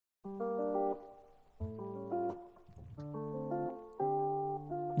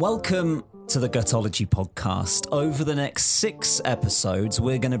Welcome to the Gutology podcast. Over the next 6 episodes,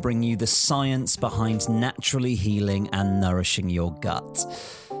 we're going to bring you the science behind naturally healing and nourishing your gut.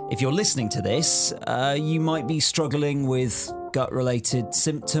 If you're listening to this, you might be struggling with gut-related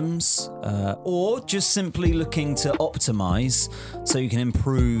symptoms or just simply looking to optimise so you can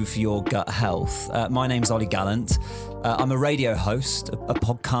improve your gut health. My name's Ollie Gallant. I'm a radio host, a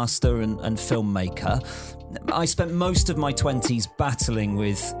podcaster and filmmaker. I spent most of my 20s battling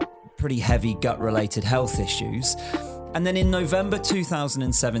with pretty heavy gut-related health issues. And then in November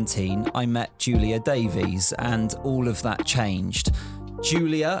 2017, I met Julia Davies and all of that changed.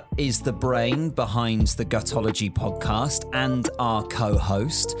 Julia is the brain behind the Gutology podcast and our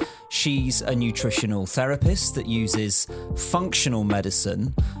co-host. She's a nutritional therapist that uses functional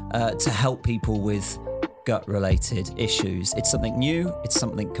medicine to help people with gut-related issues. It's something new. It's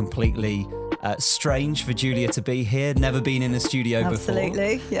something completely strange for Julia to be here. Never been in a studio before.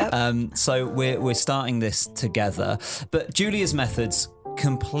 Absolutely, yeah. So we're starting this together. But Julia's methods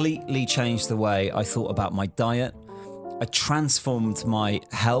completely changed the way I thought about my diet. I transformed my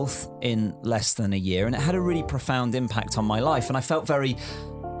health in less than a year, and it had a really profound impact on my life. And I felt very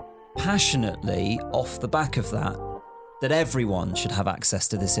passionately off the back of that everyone should have access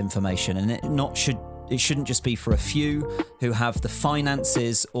to this information, and it shouldn't just be for a few who have the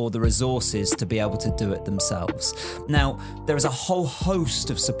finances or the resources to be able to do it themselves. Now, there is a whole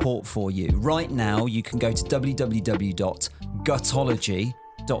host of support for you. Right now, you can go to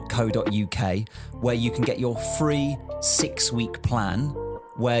www.gutology.co.uk where you can get your free 6-week plan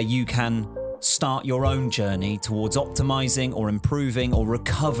where you can start your own journey towards optimizing or improving or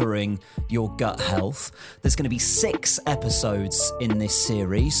recovering your gut health. There's going to be 6 episodes in this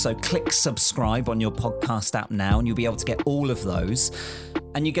series, so click subscribe on your podcast app now and you'll be able to get all of those.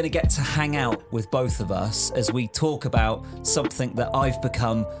 And you're going to get to hang out with both of us as we talk about something that I've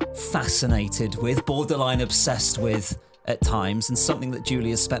become fascinated with, borderline obsessed with at times, and something that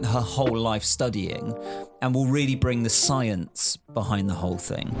Julia spent her whole life studying, and will really bring the science behind the whole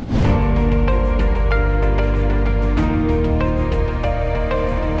thing.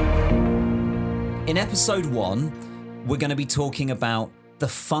 In episode 1, we're going to be talking about the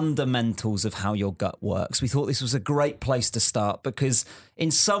fundamentals of how your gut works. We thought this was a great place to start because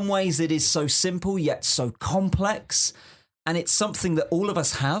in some ways it is so simple yet so complex, and it's something that all of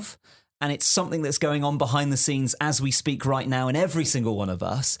us have, and it's something that's going on behind the scenes as we speak right now in every single one of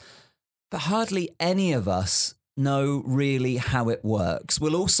us, but hardly any of us know really how it works.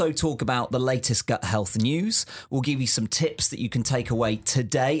 We'll also talk about the latest gut health news. We'll give you some tips that you can take away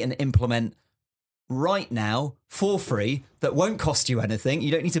today and implement right now for free that won't cost you anything.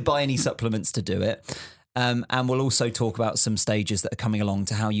 You don't need to buy any supplements to do it. And we'll also talk about some stages that are coming along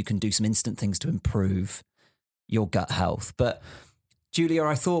to how you can do some instant things to improve your gut health. But Julia,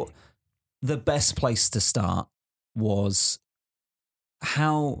 I thought the best place to start was,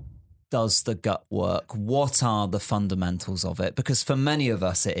 how does the gut work? What are the fundamentals of it? Because for many of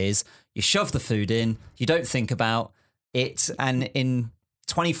us it is, you shove the food in, you don't think about it, and in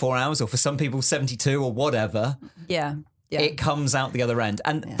 24 hours, or for some people 72 or whatever, it comes out the other end.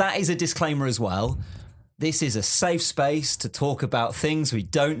 And that is a disclaimer as well. This is a safe space to talk about things we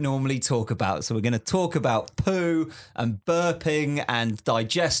don't normally talk about. So we're going to talk about poo and burping and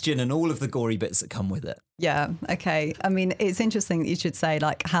digestion and all of the gory bits that come with it. Yeah, okay. I mean, it's interesting that you should say,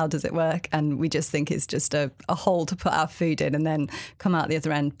 like, how does it work? And we just think it's just a hole to put our food in and then come out the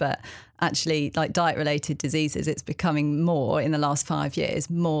other end. But actually, like diet-related diseases, it's becoming more, in the last 5 years,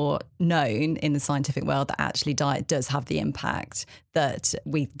 more known in the scientific world that actually diet does have the impact that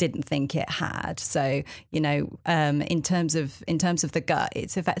we didn't think it had. So, you know, in terms of the gut,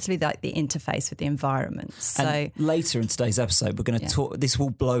 it's effectively like the interface with the environment. So and later in today's episode, we're going to talk, this will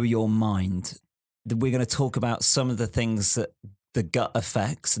blow your mind. We're going to talk about some of the things that the gut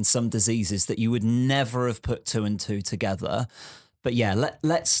affects and some diseases that you would never have put 2 and 2 together. But yeah,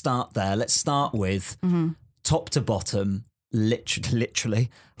 let's start there. Let's start with top to bottom, literally,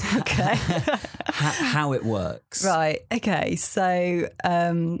 okay, how it works. Right. Okay. So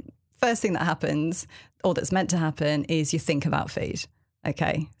first thing that happens, or that's meant to happen, is you think about food.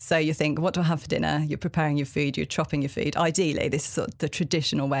 Okay, so you think, what do I have for dinner? You're preparing your food, you're chopping your food. Ideally, this is sort of the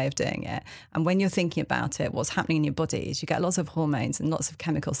traditional way of doing it. And when you're thinking about it, what's happening in your body is you get lots of hormones and lots of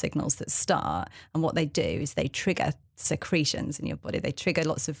chemical signals that start. And what they do is they trigger secretions in your body. They trigger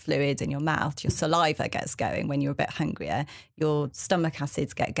lots of fluids in your mouth. Your saliva gets going when you're a bit hungrier. Your stomach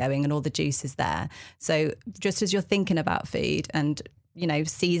acids get going and all the juice is there. So just as you're thinking about food and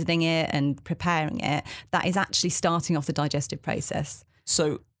seasoning it and preparing it, that is actually starting off the digestive process.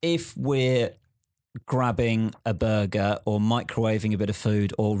 So if we're grabbing a burger or microwaving a bit of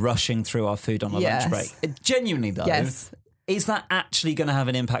food or rushing through our food on a lunch break. Genuinely, though, is that actually going to have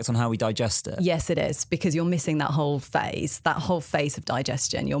an impact on how we digest it? Yes, it is, because you're missing that whole phase of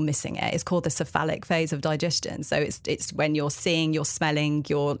digestion. You're missing it. It's called the cephalic phase of digestion. So it's when you're seeing, you're smelling,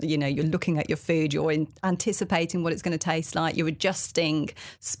 you're looking at your food, you're anticipating what it's going to taste like, you're adjusting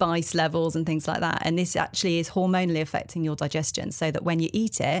spice levels and things like that. And this actually is hormonally affecting your digestion, so that when you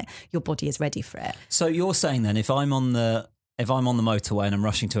eat it, your body is ready for it. So you're saying then, if I'm on the motorway and I'm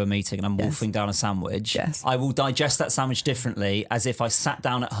rushing to a meeting and I'm wolfing down a sandwich, I will digest that sandwich differently as if I sat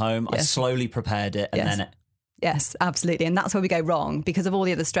down at home, I slowly prepared it, and then Yes, absolutely. And that's where we go wrong, because of all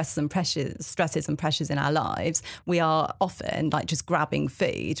the other stresses and pressures in our lives. We are often like just grabbing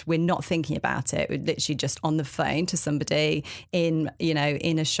food. We're not thinking about it. We're literally just on the phone to somebody in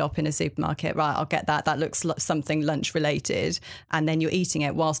a shop, in a supermarket. Right, I'll get that. That looks like something lunch related. And then you're eating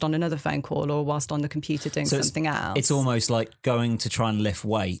it whilst on another phone call or whilst on the computer doing something else. It's almost like going to try and lift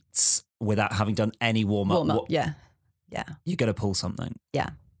weights without having done any warm-up. Yeah. You're going to pull something.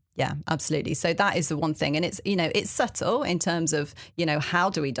 Yeah, absolutely. So that is the one thing. And it's subtle in terms of, how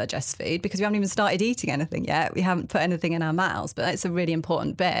do we digest food? Because we haven't even started eating anything yet. We haven't put anything in our mouths, but it's a really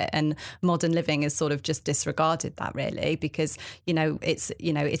important bit. And modern living has sort of just disregarded that, really, because,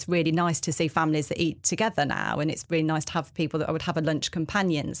 it's really nice to see families that eat together now. And it's really nice to have people that would have a lunch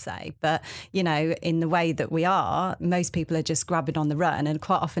companion, say. But, in the way that we are, most people are just grabbing on the run and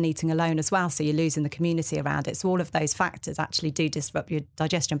quite often eating alone as well. So you're losing the community around it. So all of those factors actually do disrupt your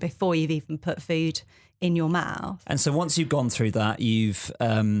digestion before you've even put food in your mouth. And so once you've gone through that, you've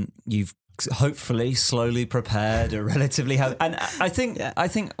hopefully slowly prepared a relatively healthy. And I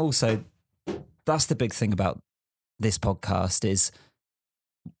think also that's the big thing about this podcast is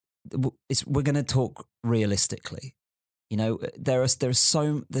we're going to talk realistically. There's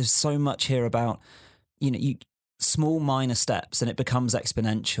so much here about small minor steps, and it becomes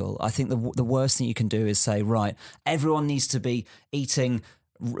exponential. I think the worst thing you can do is say, right, everyone needs to be eating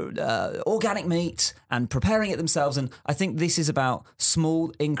organic meat and preparing it themselves. And I think this is about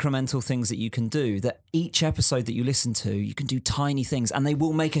small incremental things that you can do, that each episode that you listen to, you can do tiny things and they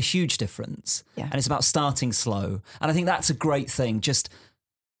will make a huge difference. And it's about starting slow. And I think that's a great thing. Just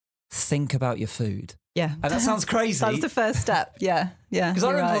think about your food. Yeah. And that sounds crazy. That's the first step. Yeah. Because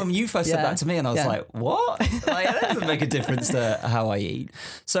I remember when you first said that to me and I was like, what? That doesn't make a difference to how I eat.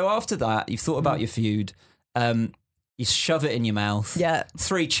 So after that, you've thought about your food. You shove it in your mouth.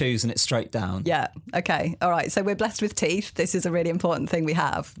 3 chews and it's straight down. Okay. All right. So we're blessed with teeth. This is a really important thing we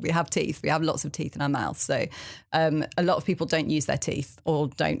have. We have teeth. We have lots of teeth in our mouth. So a lot of people don't use their teeth or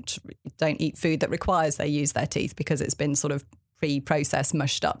don't eat food that requires they use their teeth because it's been sort of pre-processed,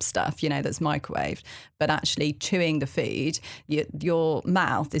 mushed up stuff, that's microwaved. But actually chewing the food, your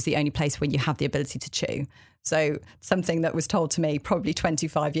mouth is the only place where you have the ability to chew. So something that was told to me probably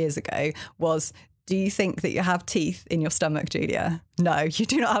 25 years ago was, do you think that you have teeth in your stomach, Julia? No, you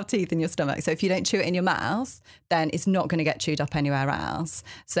do not have teeth in your stomach. So if you don't chew it in your mouth, then it's not going to get chewed up anywhere else.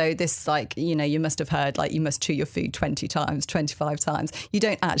 So this, you must have heard, you must chew your food 20 times, 25 times. You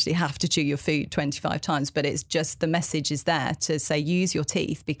don't actually have to chew your food 25 times, but it's just the message is there to say use your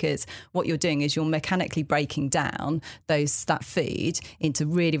teeth, because what you're doing is you're mechanically breaking down that food into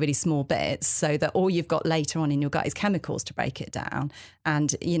really, really small bits, so that all you've got later on in your gut is chemicals to break it down.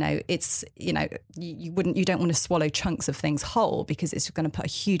 And, you don't want to swallow chunks of things whole, because it's going to put a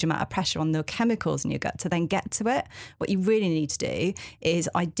huge amount of pressure on the chemicals in your gut to then get to it. What you really need to do is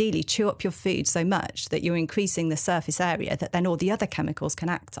ideally chew up your food so much that you're increasing the surface area that then all the other chemicals can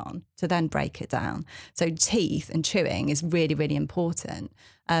act on to then break it down. So teeth and chewing is really, really important.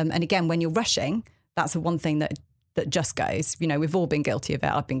 And again, when you're rushing, that's the one thing that just goes, we've all been guilty of it.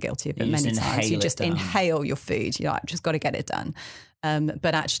 I've been guilty of it many times. You just inhale your food. I've just got to get it done.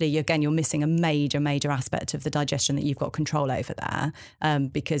 But actually, again, you're missing a major, major aspect of the digestion that you've got control over there,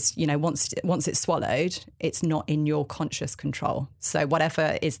 because, once it's swallowed, it's not in your conscious control. So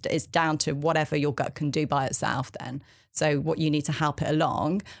whatever is down to whatever your gut can do by itself then. So what you need to help it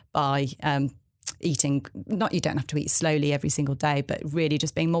along by eating, you don't have to eat slowly every single day, but really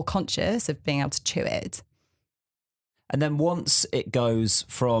just being more conscious of being able to chew it. And then once it goes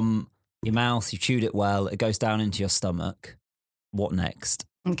from your mouth, you've chewed it well, it goes down into your stomach. What next?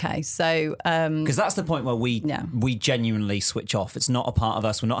 Okay, so because that's the point where we genuinely switch off. It's not a part of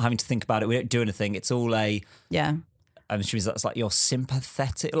us. We're not having to think about it. We don't do anything. It's all I'm sure that's like your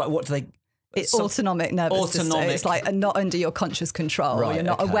sympathetic. Like, what do they? It's autonomic nervous system. It's like not under your conscious control. Right, You're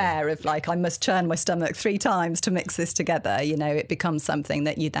not okay. aware of like, I must churn my stomach 3 times to mix this together. You know, it becomes something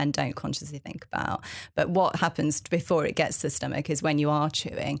that you then don't consciously think about. But what happens before it gets to the stomach is when you are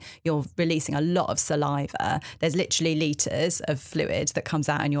chewing, you're releasing a lot of saliva. There's literally litres of fluid that comes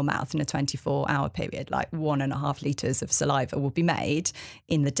out in your mouth in a 24-hour period. Like 1.5 litres of saliva will be made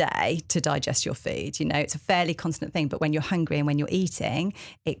in the day to digest your food. You know, it's a fairly constant thing. But when you're hungry and when you're eating,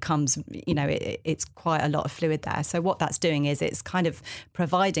 it comes, you know, it's quite a lot of fluid there. So what that's doing is it's kind of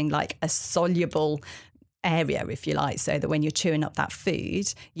providing like a soluble area, if you like, so that when you're chewing up that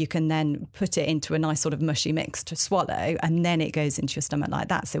food, you can then put it into a nice sort of mushy mix to swallow, and then it goes into your stomach like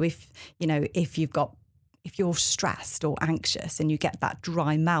that. So if you're stressed or anxious and you get that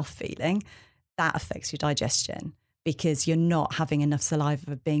dry mouth feeling, that affects your digestion, because you're not having enough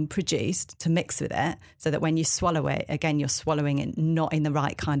saliva being produced to mix with it, so that when you swallow it, again, you're swallowing it not in the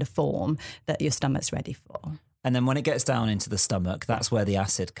right kind of form that your stomach's ready for. And then when it gets down into the stomach, that's where the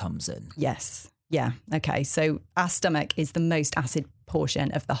acid comes in. Yes. Yeah. Okay. So our stomach is the most acid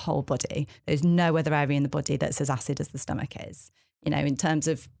portion of the whole body. There's no other area in the body that's as acid as the stomach is. You know, in terms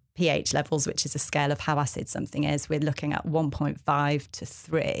of pH levels, which is a scale of how acid something is, we're looking at 1.5 to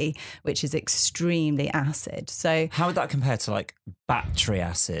 3, which is extremely acid. So how would that compare to like battery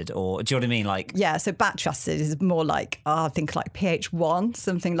acid, or do you know what I mean? Like, yeah, so battery acid is more like, I think like pH 1,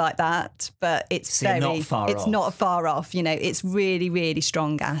 something like that. But it's not far off. You know, it's really, really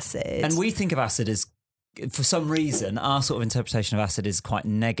strong acid. And we think of acid as, for some reason, our sort of interpretation of acid is quite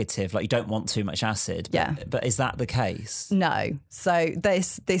negative. Like, you don't want too much acid. But is that the case? No. So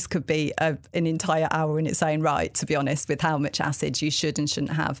this could be an entire hour in its own right, to be honest, with how much acid you should and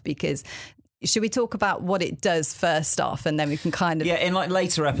shouldn't have. Because should we talk about what it does first off, and then we can kind of... Yeah, in like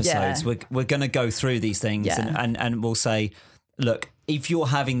later episodes, we're going to go through these things and we'll say, look, if you're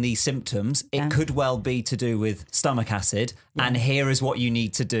having these symptoms, it could well be to do with stomach acid, and here is what you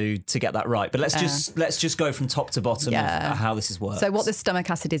need to do to get that right. But let's just go from top to bottom of how this is works. So what the stomach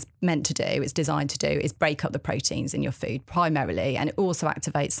acid is meant to do, it's designed to do, is break up the proteins in your food primarily, and it also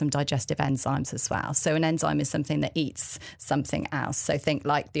activates some digestive enzymes as well. So an enzyme is something that eats something else. So think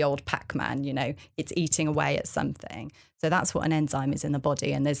like the old Pac-Man, you know, it's eating away at something. So that's what an enzyme is in the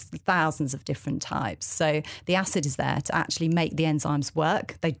body, and there's thousands of different types. So the acid is there to actually make the enzymes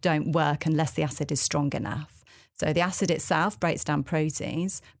work. They don't work unless the acid is strong enough. So the acid itself breaks down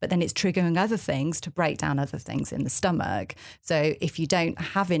proteins, but then it's triggering other things to break down other things in the stomach. So if you don't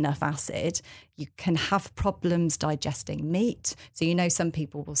have enough acid, you can have problems digesting meat. So, you know, some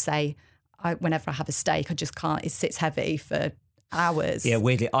people will say, whenever I have a steak, I just can't, it sits heavy for hours. Yeah,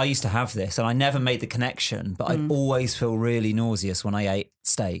 weirdly, I used to have this, and I never made the connection, but I'd always feel really nauseous when I ate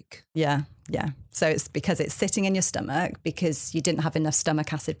steak. Yeah. So it's because it's sitting in your stomach because you didn't have enough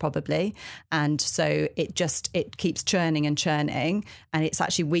stomach acid probably, and so it keeps churning and churning, and it's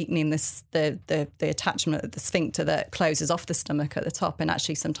actually weakening the attachment of the sphincter that closes off the stomach at the top, and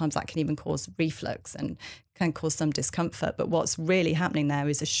actually sometimes that can even cause reflux and can cause some discomfort. But what's really happening there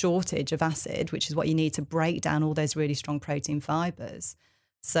is a shortage of acid, which is what you need to break down all those really strong protein fibres.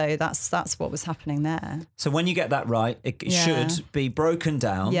 So that's what was happening there. So when you get that right, it should be broken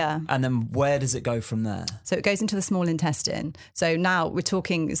down. Yeah. And then where does it go from there? So it goes into the small intestine. So now we're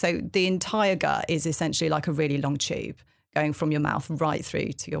talking, so the entire gut is essentially like a really long tube going from your mouth right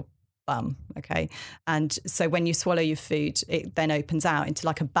through to your bum, okay? And so when you swallow your food, it then opens out into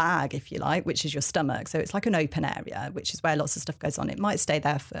like a bag, if you like, which is your stomach. So it's like an open area, which is where lots of stuff goes on. It might stay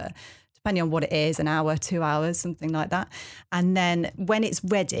there for, depending on what it is, an hour, 2 hours, something like that. And then when it's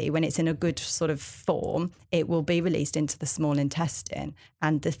ready, when it's in a good sort of form, it will be released into the small intestine.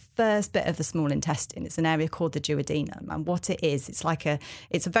 And the first bit of the small intestine is an area called the duodenum. And what it is,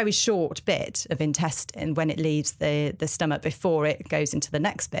 it's a very short bit of intestine when it leaves the stomach before it goes into the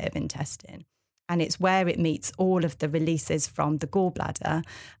next bit of intestine. And it's where it meets all of the releases from the gallbladder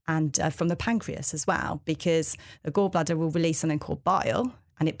and from the pancreas as well, because the gallbladder will release something called bile,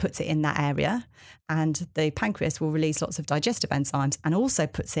 and it puts it in that area, and the pancreas will release lots of digestive enzymes and also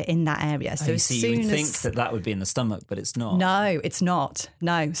puts it in that area. So you would think that would be in the stomach, but it's not. No, it's not.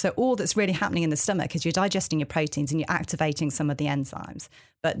 No. So all that's really happening in the stomach is you're digesting your proteins and you're activating some of the enzymes,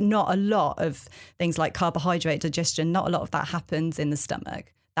 but not a lot of things like carbohydrate digestion. Not a lot of that happens in the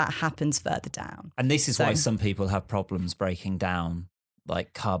stomach. That happens further down. And this is why some people have problems breaking down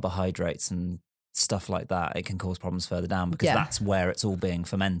like carbohydrates and stuff like that. It can cause problems further down because that's where it's all being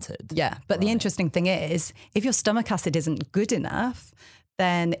fermented. Yeah, but the interesting thing is, if your stomach acid isn't good enough,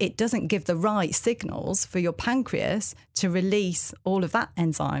 then it doesn't give the right signals for your pancreas to release all of that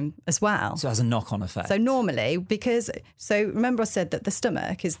enzyme as well. So it has a knock-on effect. So normally, remember I said that the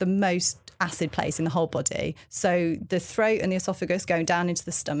stomach is the most acid place in the whole body. So the throat and the esophagus going down into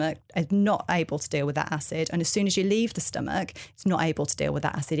the stomach are not able to deal with that acid. And as soon as you leave the stomach, it's not able to deal with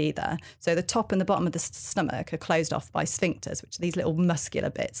that acid either. So the top and the bottom of the stomach are closed off by sphincters, which are these little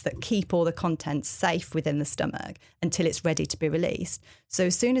muscular bits that keep all the contents safe within the stomach until it's ready to be released. So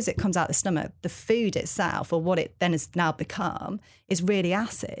as soon as it comes out the stomach, the food itself, or what it then has now become, is really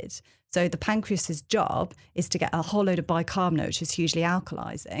acid. So the pancreas's job is to get a whole load of bicarbonate, which is hugely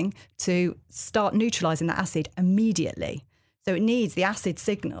alkalizing, to start neutralizing that acid immediately. So it needs the acid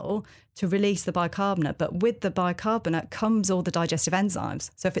signal to release the bicarbonate. But with the bicarbonate comes all the digestive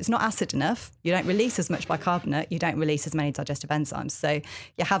enzymes. So if it's not acid enough, you don't release as much bicarbonate, you don't release as many digestive enzymes. So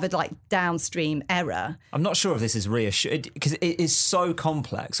you have a downstream error. I'm not sure if this is reassuring, because it is so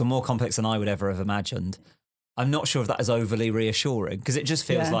complex, or more complex than I would ever have imagined. I'm not sure if that is overly reassuring, because it just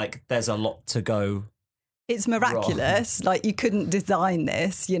feels like there's a lot to go. It's miraculous. wrong. You couldn't design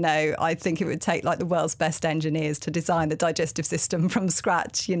this, I think it would take the world's best engineers to design the digestive system from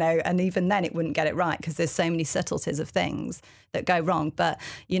scratch, and even then it wouldn't get it right because there's so many subtleties of things that go wrong. But,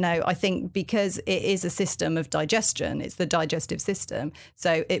 I think because it is a system of digestion, it's the digestive system.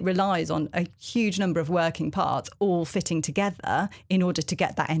 So it relies on a huge number of working parts all fitting together in order to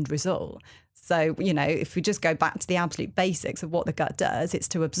get that end result. So, if we just go back to the absolute basics of what the gut does, it's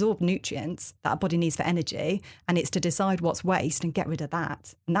to absorb nutrients that our body needs for energy, and it's to decide what's waste and get rid of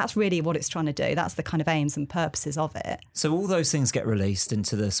that. And that's really what it's trying to do. That's the kind of aims and purposes of it. So all those things get released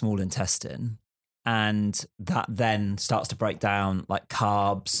into the small intestine, and that then starts to break down like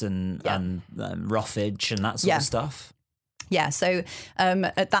carbs and roughage and that sort of stuff. Yeah, so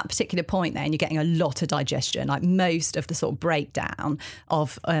at that particular point then, you're getting a lot of digestion, most of the sort of breakdown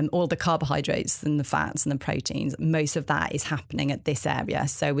of all the carbohydrates and the fats and the proteins, most of that is happening at this area.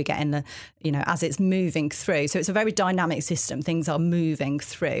 So we're getting as it's moving through. So it's a very dynamic system. Things are moving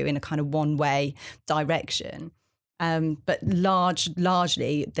through in a kind of one-way direction. But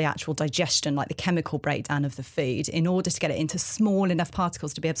largely the actual digestion, the chemical breakdown of the food, in order to get it into small enough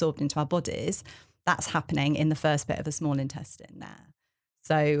particles to be absorbed into our bodies, that's happening in the first bit of the small intestine there.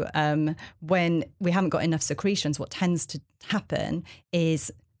 So when we haven't got enough secretions, what tends to happen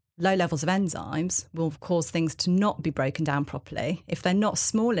is low levels of enzymes will cause things to not be broken down properly. If they're not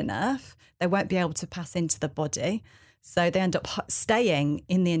small enough, they won't be able to pass into the body. So they end up staying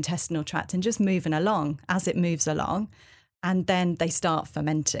in the intestinal tract and just moving along as it moves along. And then they start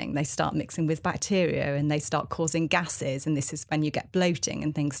fermenting, they start mixing with bacteria, and they start causing gases. And this is when you get bloating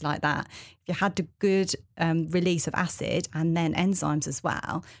and things like that. If you had a good release of acid and then enzymes as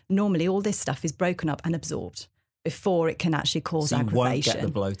well, normally all this stuff is broken up and absorbed before it can actually cause aggravation. So you won't get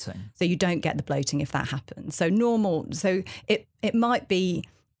the bloating. So you don't get the bloating if that happens. So it might be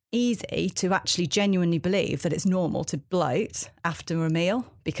easy to actually genuinely believe that it's normal to bloat after a meal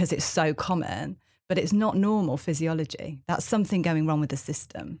because it's so common. But it's not normal physiology. That's something going wrong with the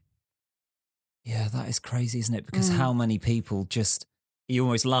system. Yeah, that is crazy, isn't it? Because how many people you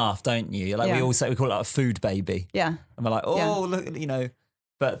almost laugh, don't you? We always say, we call it a food baby. Yeah. And we're like, look,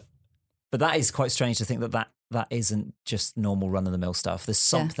 but that is quite strange to think that isn't just normal run-of-the-mill stuff. There's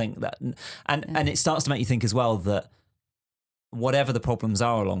something and it starts to make you think as well that whatever the problems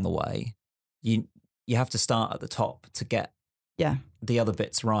are along the way, you have to start at the top to get the other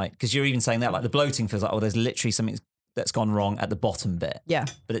bits right, because you're even saying that the bloating feels like there's literally something that's gone wrong at the bottom bit,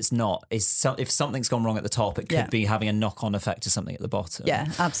 but it's not. If something's gone wrong at the top, it could be having a knock-on effect to something at the bottom.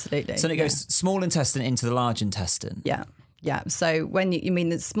 Absolutely. So then it goes small intestine into the large intestine. Yeah. So when you mean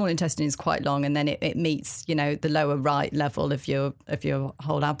the small intestine is quite long, and then it meets, the lower right level of your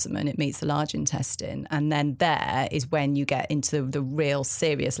whole abdomen, it meets the large intestine. And then there is when you get into the real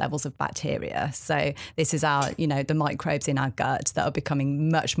serious levels of bacteria. So this is our, the microbes in our gut that are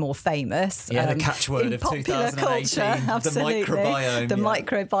becoming much more famous. Yeah, the catchword of 2018, absolutely. The microbiome. The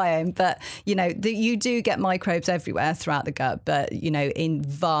microbiome. But, you do get microbes everywhere throughout the gut, but, in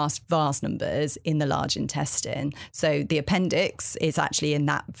vast, vast numbers in the large intestine. So the appendix is actually in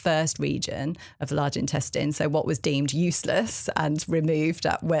that first region of the large intestine. So what was deemed useless and removed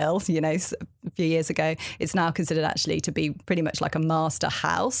at will, a few years ago, it's now considered actually to be pretty much like a master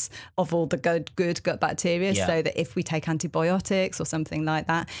house of all the good gut bacteria. Yeah. So that if we take antibiotics or something like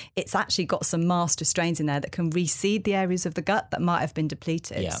that, it's actually got some master strains in there that can reseed the areas of the gut that might have been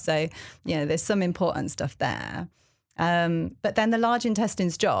depleted. Yeah. So, there's some important stuff there. But then the large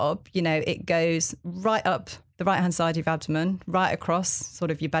intestine's job, it goes right up the right-hand side of your abdomen, right across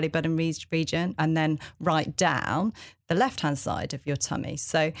sort of your belly button region, and then right down the left-hand side of your tummy.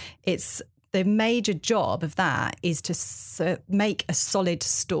 So it's the major job of that is to make a solid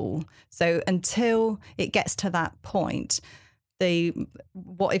stool. So until it gets to that point,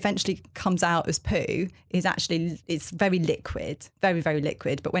 what eventually comes out as poo is actually, it's very liquid, very, very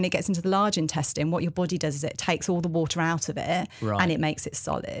liquid. But when it gets into the large intestine, what your body does is it takes all the water out of it and it makes it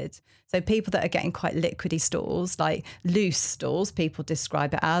solid. So people that are getting quite liquidy stools, like loose stools, people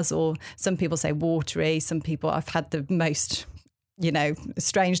describe it as, or some people say watery. Some people, I've had the most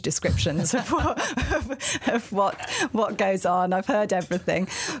strange descriptions of what goes on. I've heard everything.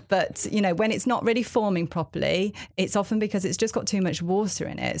 But, when it's not really forming properly, it's often because it's just got too much water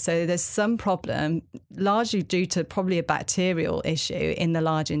in it. So there's some problem, largely due to probably a bacterial issue in the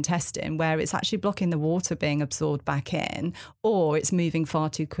large intestine, where it's actually blocking the water being absorbed back in, or it's moving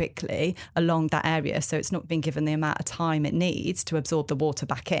far too quickly along that area. So it's not being given the amount of time it needs to absorb the water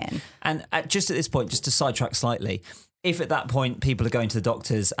back in. And just at this point, just to sidetrack slightly, if at that point people are going to the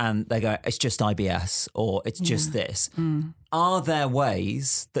doctors and they go, it's just IBS or it's just this, are there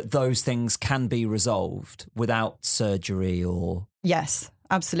ways that those things can be resolved without surgery or? Yes,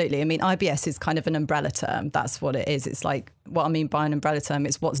 absolutely. I mean, IBS is kind of an umbrella term. That's what it is. It's like, what I mean by an umbrella term,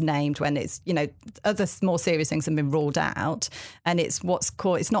 it's what's named when it's, other more serious things have been ruled out. And it's what's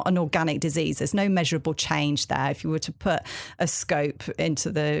called, it's not an organic disease. There's no measurable change there. If you were to put a scope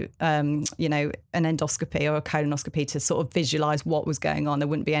into the, an endoscopy or a colonoscopy to sort of visualise what was going on, there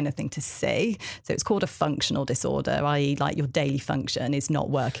wouldn't be anything to see. So it's called a functional disorder, i.e. like your daily function is not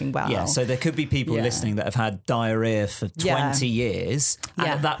working well. Yeah, so there could be people listening that have had diarrhea for 20 years. And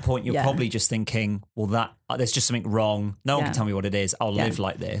at that point, you're probably just thinking, well, there's just something wrong. No one can tell me what it is. I'll live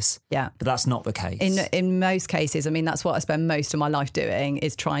like this. Yeah. But that's not the case. In most cases, I mean, that's what I spend most of my life doing,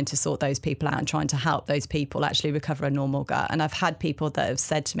 is trying to sort those people out and trying to help those people actually recover a normal gut. And I've had people that have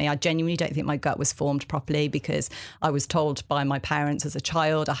said to me, I genuinely don't think my gut was formed properly because I was told by my parents as a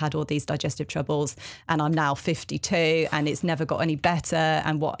child I had all these digestive troubles, and I'm now 52 and it's never got any better.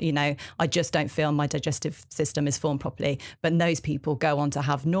 And I just don't feel my digestive system is formed properly. But those people go on to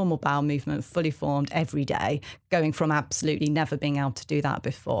have normal bowel movement, fully formed every day, going from absolutely never being able to do that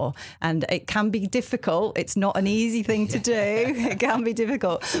before. And it can be difficult. It's not an easy thing to do. It can be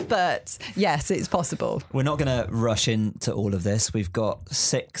difficult. But yes, it's possible. We're not going to rush into all of this. We've got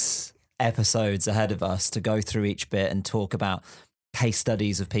 6 episodes ahead of us to go through each bit and talk about case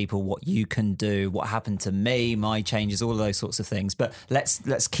studies of people, what you can do, what happened to me, my changes, all of those sorts of things. But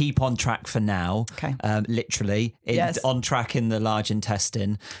let's keep on track for now. Okay. Literally on track in the large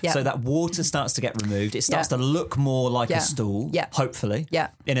intestine. Yep. So that water starts to get removed. It starts to look more like a stool. Yeah. Hopefully. Yeah.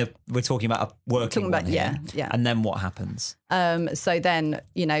 We're talking about a working one here. Yeah. And then what happens? So then,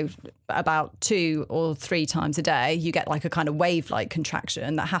 about 2 or 3 times a day, you get like a kind of wave-like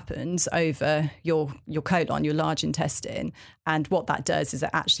contraction that happens over your colon, your large intestine. And what that does is it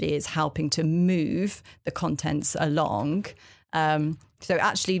actually is helping to move the contents along. So it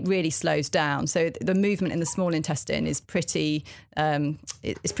actually really slows down. So the movement in the small intestine is pretty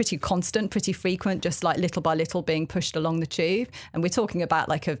constant, pretty frequent, just like little by little being pushed along the tube. And we're talking about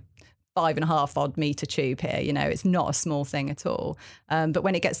like a 5.5 odd metre tube here, it's not a small thing at all. But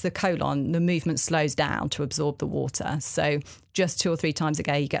when it gets to the colon, the movement slows down to absorb the water. So just 2 or 3 times a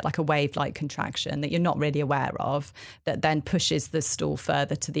day, you get like a wave-like contraction that you're not really aware of, that then pushes the stool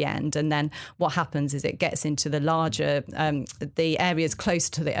further to the end. And then what happens is it gets into the larger, the areas close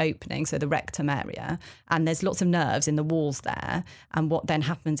to the opening, so the rectum area, and there's lots of nerves in the walls there. And what then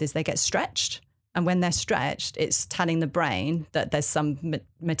happens is they get stretched. And when they're stretched, it's telling the brain that there's some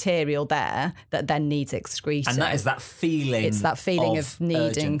material there that then needs excreting. And that is that feeling. It's that feeling of needing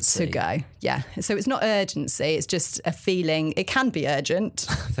urgency. To go. Yeah. So it's not urgency. It's just a feeling. It can be urgent.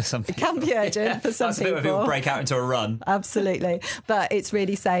 For some people. It can be urgent for some That's people. That's a bit where people break out into a run. Absolutely. But it's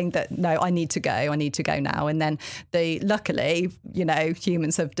really saying that, no, I need to go. I need to go now. And then luckily,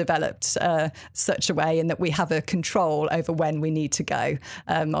 humans have developed such a way in that we have a control over when we need to go.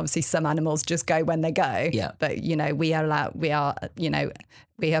 Obviously, some animals just go when they go. Yeah. But,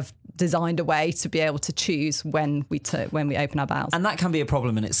 we have designed a way to be able to choose when we open our bowels. And that can be a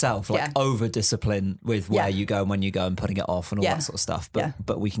problem in itself, like over-discipline with where you go and when you go and putting it off and all that sort of stuff.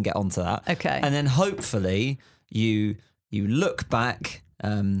 But we can get onto that. Okay. And then hopefully you look back,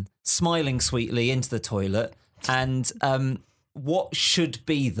 smiling sweetly into the toilet, and what should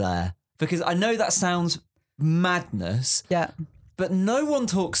be there? Because I know that sounds madness. Yeah. But no one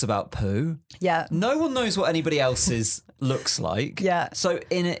talks about poo. Yeah. No one knows what anybody else's looks like. Yeah. So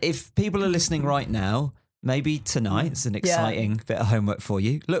if people are listening right now maybe tonight, it's an exciting bit of homework for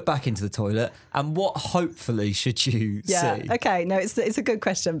you. Look back into the toilet, and what hopefully should you see? Okay. No, it's a good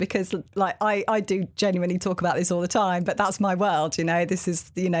question, because like I do genuinely talk about this all the time, but that's my world. This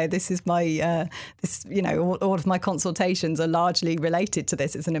is my all of my consultations are largely related to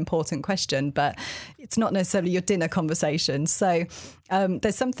this. It's an important question, but it's not necessarily your dinner conversation. So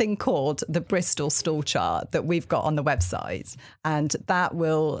there's something called the Bristol stool chart that we've got on the website, and that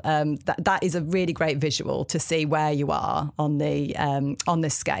will that is a really great visual to see where you are on the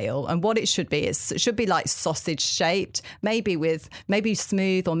scale. And what it should be is, it should be like sausage shaped, maybe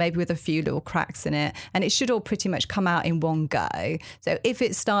smooth, or maybe with a few little cracks in it, and it should all pretty much come out in one go. So if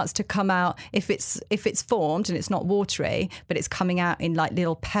it starts to come out, if it's formed and it's not watery, but it's coming out in like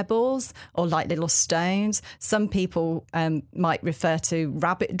little pebbles or like little stones, some people might refer to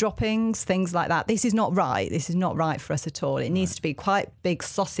rabbit droppings, things like that. This is not right. This is not right for us at all. It needs to be quite big,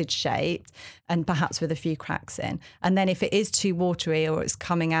 sausage shaped, and perhaps with a few cracks in. And then if it is too watery, or it's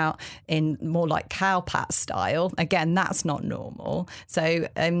coming out in more like cow pat style, again, that's not normal. So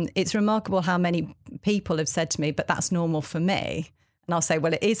it's remarkable how many people have said to me, but that's normal for me. And I'll say,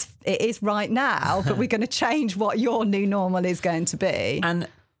 well, it is right now, but we're going to change what your new normal is going to be. And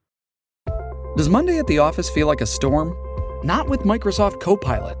does Monday at the office feel like a storm? Not with Microsoft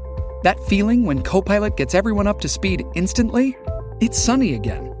Copilot. That feeling when Copilot gets everyone up to speed instantly? It's sunny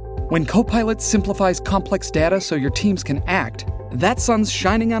again. When Copilot simplifies complex data so your teams can act, that sun's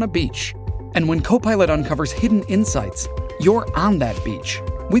shining on a beach. And when Copilot uncovers hidden insights, you're on that beach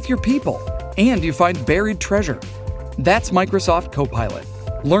with your people, and you find buried treasure. That's Microsoft Copilot.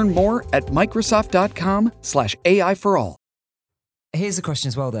 Learn more at Microsoft.com/AI for all. Here's a question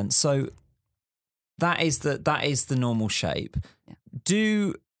as well then. So that is the normal shape. Yeah.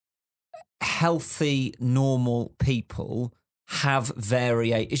 Do healthy, normal people have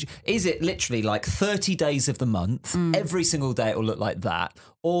variation? Is it literally like 30 days of the month, every single day it will look like that?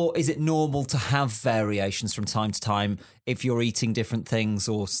 Or is it normal to have variations from time to time if you're eating different things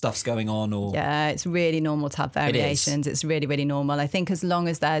or stuff's going on? Or yeah, it's really normal to have variations. It's really, really normal. I think as long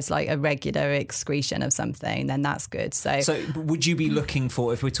as there's like a regular excretion of something, then that's good. So would you be looking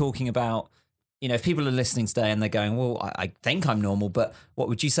for, if we're talking about, if people are listening today and they're going, well, I think I'm normal, but what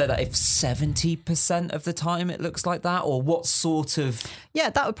would you say that if 70% of the time it looks like that? Or what sort of... Yeah,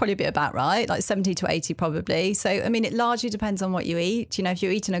 that would probably be about right, like 70 to 80 probably. So, I mean, it largely depends on what you eat. If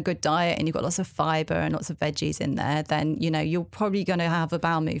you're eating a good diet and you've got lots of fibre and lots of veggies in there, then, you're probably going to have a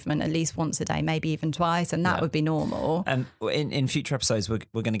bowel movement at least once a day, maybe even twice, and that would be normal. And in future episodes, we're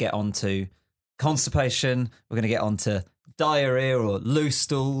going to get on to constipation, we're going to get on to diarrhea or loose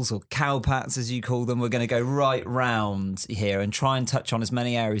stools or cow pats, as you call them. We're going to go right round here and try and touch on as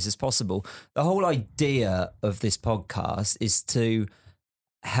many areas as possible. The whole idea of this podcast is to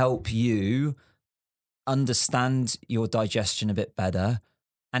help you understand your digestion a bit better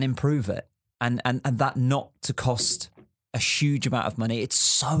and improve it, and that not to cost a huge amount of money. It's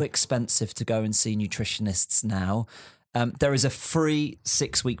so expensive to go and see nutritionists now. There is a free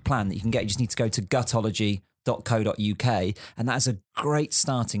 6-week plan that you can get. You just need to go to gutology.co.uk, and that is a great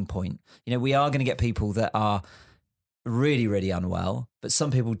starting point. We are going to get people that are really, really unwell, but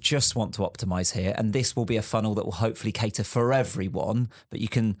some people just want to optimize here, and this will be a funnel that will hopefully cater for everyone, but you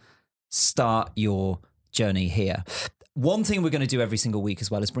can start your journey here. One thing we're going to do every single week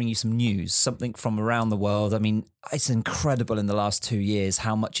as well is bring you some news, something from around the world. I mean, it's incredible in the last 2 years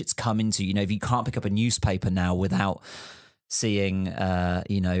how much it's come into. If you can't pick up a newspaper now without seeing,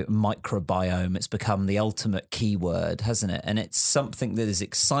 microbiome, it's become the ultimate keyword, hasn't it? And it's something that is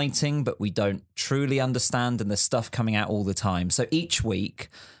exciting, but we don't truly understand, and there's stuff coming out all the time. So each week,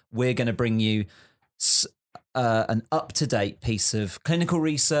 we're going to bring you an up-to-date piece of clinical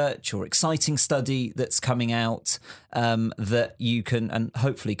research or exciting study that's coming out that you can, and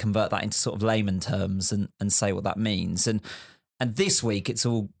hopefully convert that into sort of layman terms and say what that means. And this week, it's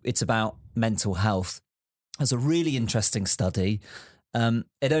about mental health. There's a really interesting study.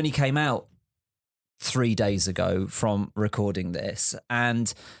 It only came out 3 days ago from recording this,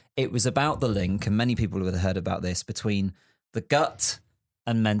 and it was about the link, and many people have heard about this, between the gut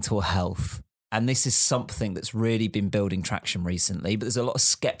and mental health. And this is something that's really been building traction recently, but there's a lot of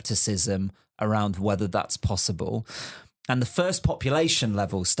skepticism around whether that's possible. And the first population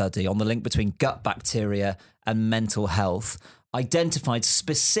level study on the link between gut bacteria and mental health identified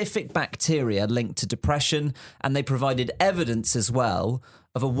specific bacteria linked to depression, and they provided evidence as well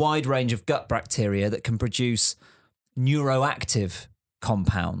of a wide range of gut bacteria that can produce neuroactive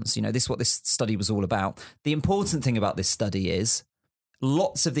compounds. This is what this study was all about. The important thing about this study is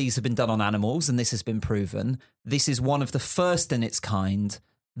lots of these have been done on animals, and this has been proven. This is one of the first in its kind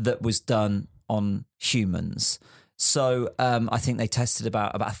that was done on humans. So I think they tested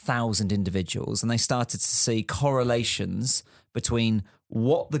about 1,000 individuals, and they started to see correlations between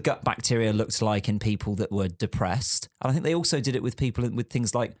what the gut bacteria looked like in people that were depressed. And I think they also did it with people with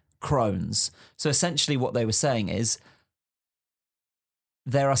things like Crohn's. So essentially what they were saying is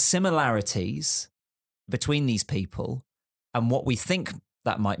there are similarities between these people, and what we think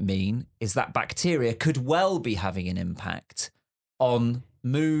that might mean is that bacteria could well be having an impact on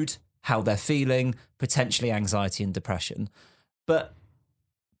mood, how they're feeling, potentially anxiety and depression. But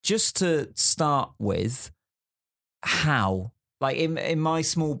just to start with, how? Like in my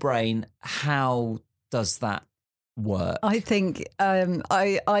small brain, how does that work? I think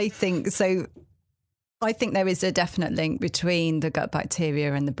I think so. I think there is a definite link between the gut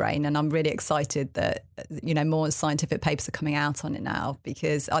bacteria and the brain, and I'm really excited that more scientific papers are coming out on it now,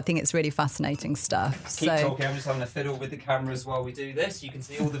 because I think it's really fascinating stuff. Keep talking. I'm just having a fiddle with the cameras while we do this. You can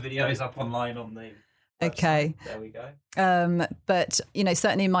see all the videos up online on the website. Okay. There we go. But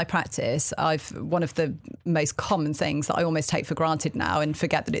certainly in my practice, one of the most common things that I almost take for granted now and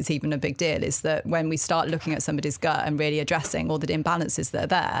forget that it's even a big deal is that when we start looking at somebody's gut and really addressing all the imbalances that are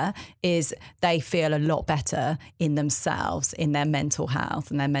there, is they feel a lot better in themselves, in their mental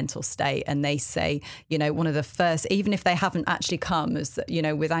health and their mental state. And they say, one of the first, even if they haven't actually come as,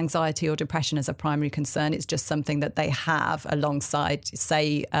 with anxiety or depression as a primary concern, it's just something that they have alongside,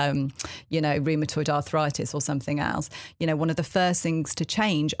 say, rheumatoid arthritis or something else. One of the first things to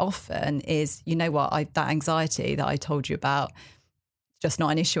change often is, that anxiety that I told you about, just not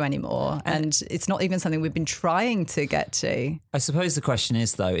an issue anymore. And it's not even something we've been trying to get to. I suppose the question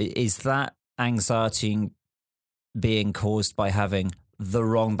is, though, is that anxiety being caused by having the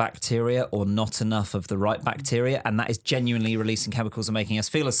wrong bacteria or not enough of the right bacteria, and that is genuinely releasing chemicals and making us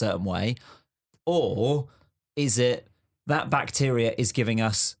feel a certain way? Or is it that bacteria is giving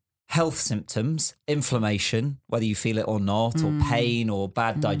us health symptoms, inflammation, whether you feel it or not, or pain or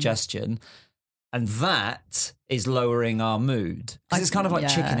bad digestion, and that is lowering our mood? Because it's kind of like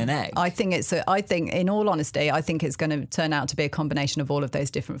chicken and egg. I think in all honesty, I think it's going to turn out to be a combination of all of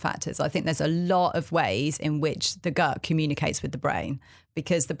those different factors. I think there's a lot of ways in which the gut communicates with the brain,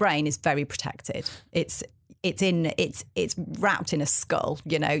 because the brain is very protected. It's wrapped in a skull.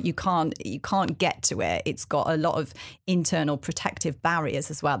 You can't get to it. It's got a lot of internal protective barriers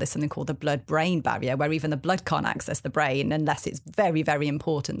as well. There's something called the blood-brain barrier, where even the blood can't access the brain unless it's very, very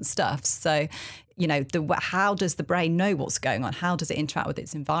important stuff. So, how does the brain know what's going on? How does it interact with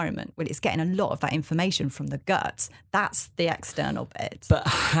its environment? Well, it's getting a lot of that information from the gut. That's the external bit. But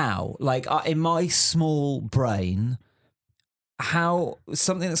how? Like in my small brain, how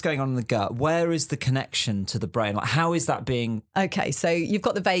something that's going on in the gut, where is the connection to the brain? Like, how is that being? Okay, so you've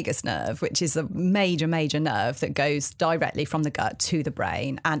got the vagus nerve, which is a major nerve that goes directly from the gut to the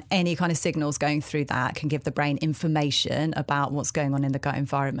brain, and any kind of signals going through that can give the brain information about what's going on in the gut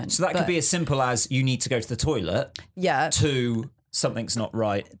environment. So that could be as simple as you need to go to the toilet. Yeah. To something's not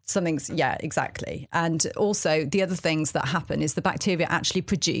right. Exactly. And also the other things that happen is the bacteria actually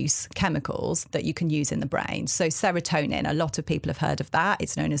produce chemicals that you can use in the brain. So serotonin, a lot of people have heard of that.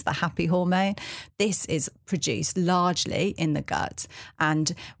 It's known as the happy hormone. This is produced largely in the gut.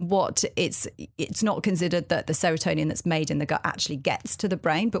 And it's not considered that the serotonin that's made in the gut actually gets to the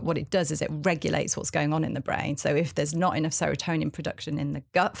brain, but what it does is it regulates what's going on in the brain. So if there's not enough serotonin production in the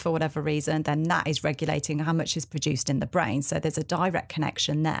gut for whatever reason, then that is regulating how much is produced in the brain. So there's a direct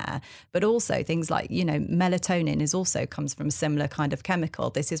connection there. But also things like, melatonin also comes from a similar kind of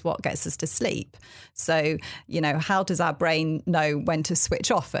chemical. This is what gets us to sleep. So, how does our brain know when to switch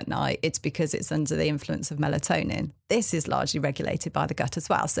off at night? It's because it's under the influence of melatonin. This is largely regulated by the gut as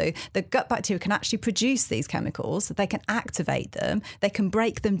well. So the gut bacteria can actually produce these chemicals. They can activate them. They can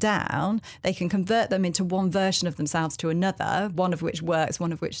break them down. They can convert them into one version of themselves to another, one of which works,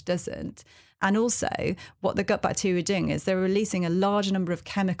 one of which doesn't. And also what the gut bacteria are doing is they're releasing a large number of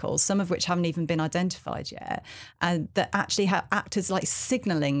chemicals, some of which haven't even been identified yet, and that actually act as like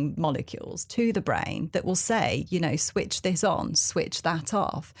signalling molecules to the brain that will say, switch this on, switch that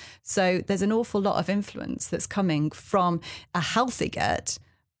off. So there's an awful lot of influence that's coming from a healthy gut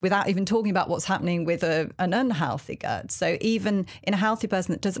without even talking about what's happening with an unhealthy gut. So even in a healthy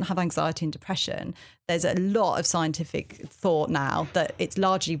person that doesn't have anxiety and depression, there's a lot of scientific thought now that it's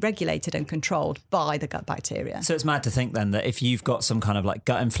largely regulated and controlled by the gut bacteria. So it's mad to think then that if you've got some kind of like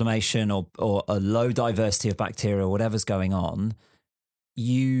gut inflammation or a low diversity of bacteria or whatever's going on,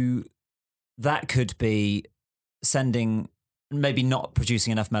 that could be sending, maybe not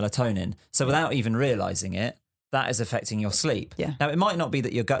producing enough melatonin. So without even realising it, that is affecting your sleep. Yeah. Now, it might not be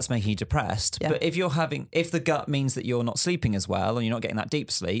that your gut's making you depressed, but if the gut means that you're not sleeping as well and you're not getting that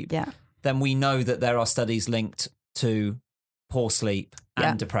deep sleep, then we know that there are studies linked to poor sleep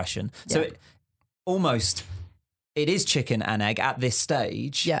and depression. So it is chicken and egg at this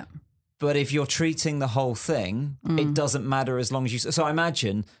stage. Yeah. But if you're treating the whole thing, it doesn't matter as long as you... So I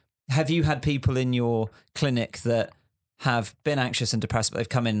imagine, have you had people in your clinic that have been anxious and depressed, but they've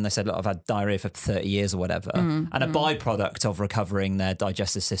come in and they said, look, I've had diarrhea for 30 years or whatever. And a byproduct of recovering their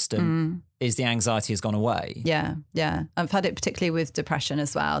digestive system is the anxiety has gone away. Yeah, yeah. I've had it particularly with depression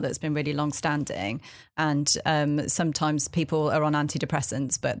as well. That's been really long standing. And sometimes people are on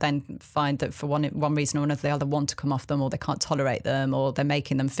antidepressants, but then find that for one reason or another, they either want to come off them or they can't tolerate them, or they're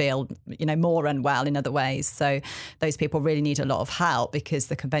making them feel, more unwell in other ways. So those people really need a lot of help because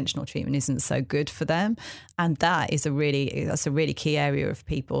the conventional treatment isn't so good for them. And that's a really key area of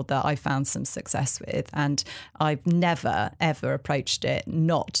people that I found some success with. And I've never, ever approached it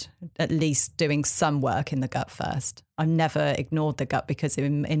not at least doing some work in the gut first. I've never ignored the gut because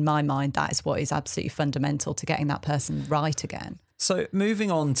in my mind, that is what is absolutely fundamental to getting that person right again. So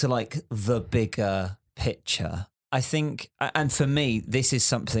moving on to like the bigger picture, I think, and for me, this is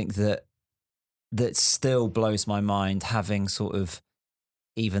something that still blows my mind, having sort of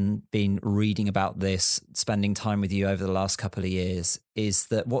even been reading about this, spending time with you over the last couple of years, is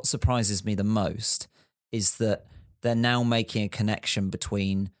that what surprises me the most is that they're now making a connection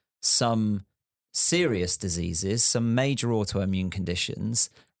between some serious diseases, some major autoimmune conditions,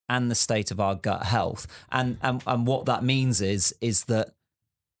 and the state of our gut health. And what that means is that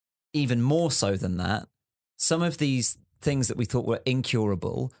even more so than that, some of these things that we thought were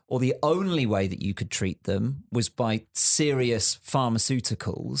incurable, or the only way that you could treat them was by serious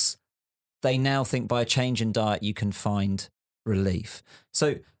pharmaceuticals, they now think by a change in diet you can find relief.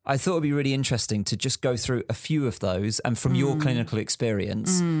 So I thought it'd be really interesting to just go through a few of those, and from your clinical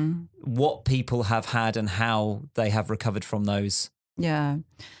experience, what people have had and how they have recovered from those. Yeah.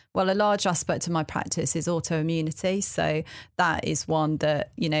 Well, a large aspect of my practice is autoimmunity. So that is one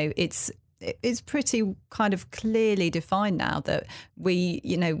that, it's pretty kind of clearly defined now that we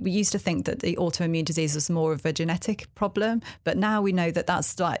used to think that the autoimmune disease was more of a genetic problem, but now we know that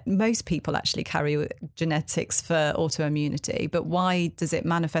that's like most people actually carry genetics for autoimmunity. But why does it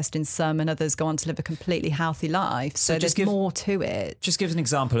manifest in some and others go on to live a completely healthy life? So there's more to it. Just give an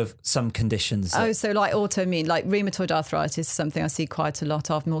example of some conditions. So like autoimmune, like rheumatoid arthritis is something I see quite a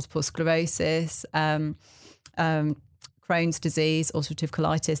lot of, multiple sclerosis, Crohn's disease, ulcerative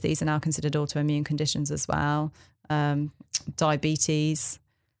colitis, these are now considered autoimmune conditions as well. Diabetes.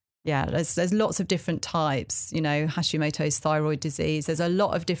 Yeah, there's lots of different types, Hashimoto's thyroid disease. There's a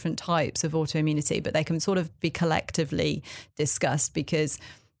lot of different types of autoimmunity, but they can sort of be collectively discussed because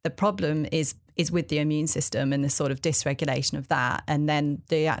the problem is with the immune system and the sort of dysregulation of that. And then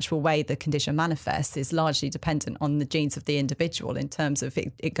the actual way the condition manifests is largely dependent on the genes of the individual in terms of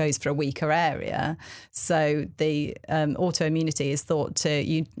it goes for a weaker area. So the autoimmunity is thought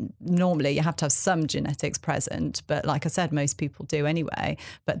to, normally you have to have some genetics present, but like I said, most people do anyway.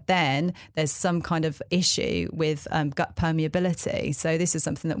 But then there's some kind of issue with gut permeability. So this is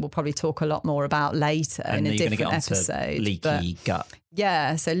something that we'll probably talk a lot more about later in a different episode. Leaky gut.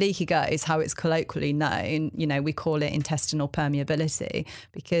 Yeah, so leaky gut is how it's colloquially known. We call it intestinal permeability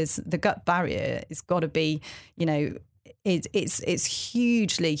because the gut barrier has got to be, it's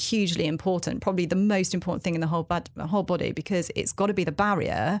hugely, hugely important, probably the most important thing in the whole body, because it's got to be the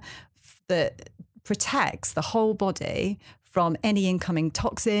barrier that protects the whole body from any incoming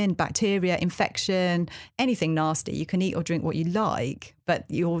toxin, bacteria, infection, anything nasty. You can eat or drink what you like, but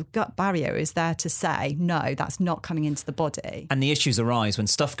your gut barrier is there to say, no, that's not coming into the body. And the issues arise when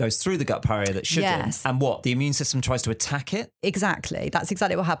stuff goes through the gut barrier that shouldn't. Yes. And what? The immune system tries to attack it? Exactly. That's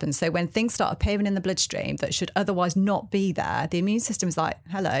exactly what happens. So when things start appearing in the bloodstream that should otherwise not be there, the immune system is like,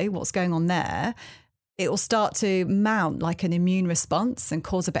 hello, what's going on there? It will start to mount like an immune response and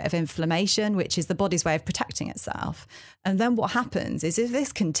cause a bit of inflammation, which is the body's way of protecting itself. And then what happens is if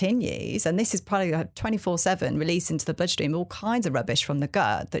this continues, and this is probably 24/7 release into the bloodstream, all kinds of rubbish from the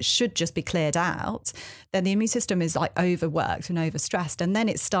gut that should just be cleared out, then the immune system is like overworked and overstressed. And then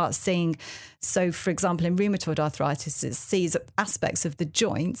it starts seeing, so for example, in rheumatoid arthritis, it sees aspects of the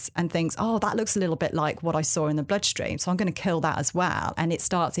joints and thinks, oh, that looks a little bit like what I saw in the bloodstream, so I'm going to kill that as well. And it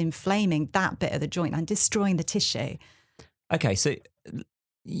starts inflaming that bit of the joint and destroying the tissue. Okay, so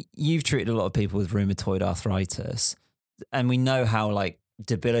you've treated a lot of people with rheumatoid arthritis, and we know how like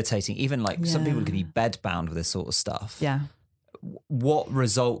debilitating, even like some people can be bedbound with this sort of stuff. Yeah. What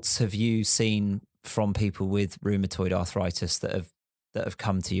results have you seen from people with rheumatoid arthritis that have that have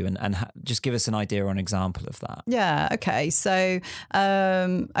come to you, and just give us an idea or an example of that. Yeah. Okay. So, so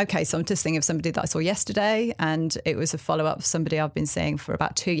I'm just thinking of somebody that I saw yesterday, and it was a follow up of somebody I've been seeing for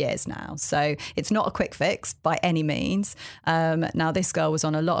about 2 years now. So it's not a quick fix by any means. Now, this girl was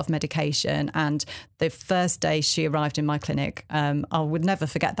on a lot of medication, and the first day she arrived in my clinic, I would never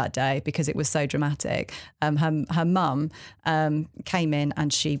forget that day because it was so dramatic. Her mum came in,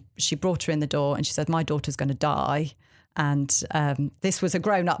 and she brought her in the door, and she said, "My daughter's going to die." And this was a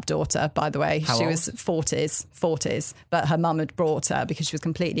grown-up daughter, by the way. How she old? was 40s, but her mum had brought her because she was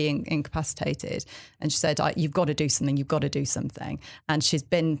completely incapacitated. And she said, "You've got to do something. You've got to do something." And she'd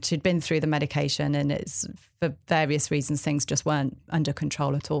been through the medication, and it's for various reasons things just weren't under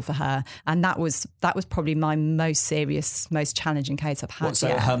control at all for her. And that was probably my most serious, most challenging case I've had. So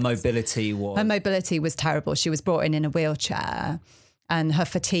yet. her mobility was terrible. She was brought in a wheelchair, and her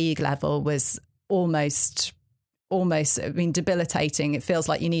fatigue level was almost, I mean, debilitating. It feels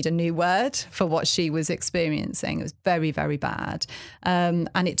like you need a new word for what she was experiencing. It was very, very bad. And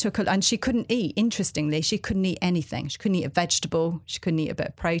it took her, and she couldn't eat. Interestingly, she couldn't eat anything. She couldn't eat a vegetable. She couldn't eat a bit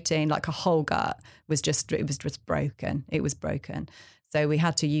of protein. Like her whole gut was just broken. It was broken. So we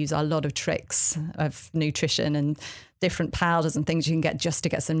had to use a lot of tricks of nutrition and different powders and things you can get just to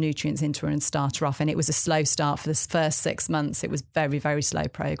get some nutrients into her and start her off. And it was a slow start for the first 6 months. It was very, very slow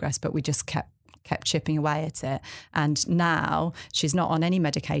progress, but we just kept chipping away at it. And now she's not on any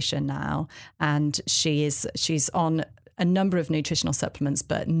medication now, and she's on a number of nutritional supplements,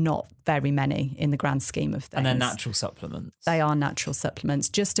 but not very many in the grand scheme of things. And they're natural supplements. They are natural supplements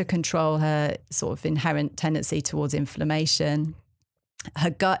just to control her sort of inherent tendency towards inflammation.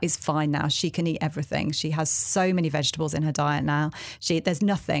 Her gut is fine now. She can eat everything. She has so many vegetables in her diet now. There's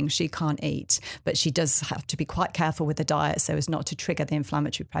nothing she can't eat, but she does have to be quite careful with the diet so as not to trigger the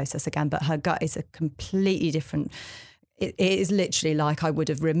inflammatory process again. But her gut is a completely different. It is literally like I would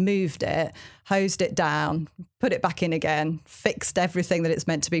have removed it, hosed it down, put it back in again, fixed everything that it's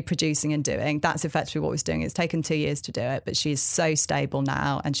meant to be producing and doing. That's effectively what it was doing. It's taken 2 years to do it, but she's so stable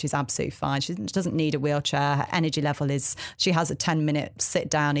now and she's absolutely fine. She doesn't need a wheelchair. Her energy level she has a 10-minute sit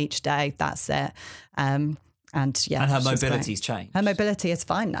down each day. That's it. And her mobility's changed. Her mobility is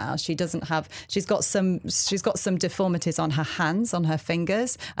fine now. She's got some deformities on her hands, on her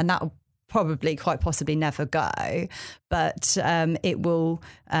fingers, and that will probably quite possibly never go, but it will,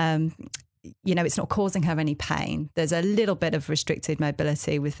 it's not causing her any pain. There's a little bit of restricted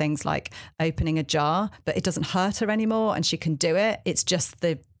mobility with things like opening a jar, but it doesn't hurt her anymore and she can do it. It's just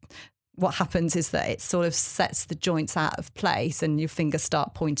what happens is that it sort of sets the joints out of place and your fingers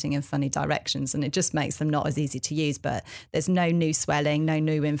start pointing in funny directions, and it just makes them not as easy to use, but there's no new swelling, no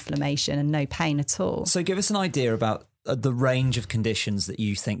new inflammation and no pain at all. So give us an idea about the range of conditions that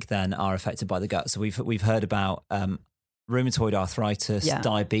you think then are affected by the gut. So we've heard about rheumatoid arthritis,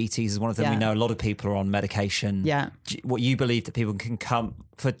 diabetes is one of them. We know a lot of people are on medication. Yeah. What you believe that people can come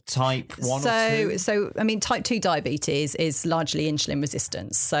for type 1 or 2? So, I mean, type 2 diabetes is largely insulin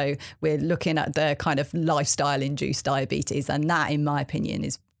resistance. So we're looking at the kind of lifestyle-induced diabetes, and that, in my opinion,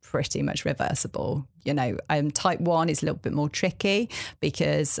 is pretty much reversible. Type 1 is a little bit more tricky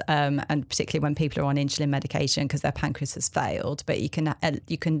because, and particularly when people are on insulin medication because their pancreas has failed, but you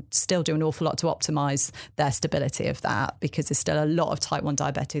can still do an awful lot to optimise their stability of that because there's still a lot of type 1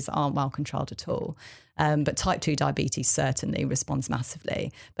 diabetics that aren't well controlled at all. But type 2 diabetes certainly responds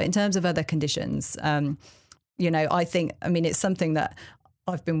massively. But in terms of other conditions, I think, it's something that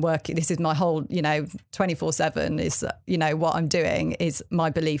I've been working, this is my whole, 24/7 is, what I'm doing is,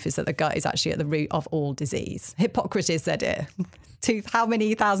 my belief is that the gut is actually at the root of all disease. Hippocrates said it. How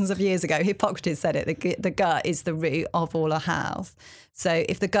many thousands of years ago? Hippocrates said it. The gut is the root of all our health. So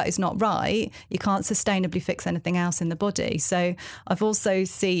if the gut is not right, you can't sustainably fix anything else in the body. So I've also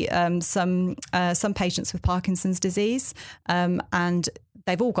see some patients with Parkinson's disease, and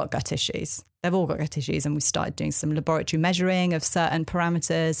they've all got gut issues. And we started doing some laboratory measuring of certain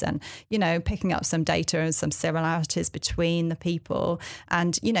parameters and, picking up some data and some similarities between the people.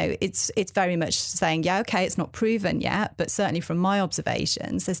 And, it's very much saying, okay, it's not proven yet, but certainly from my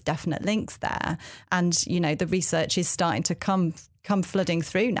observations, there's definite links there. And, the research is starting to come flooding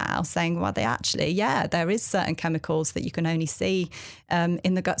through now saying, well, there is certain chemicals that you can only see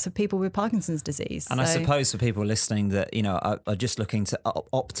in the guts of people with Parkinson's disease. And I suppose for people listening that, are just looking to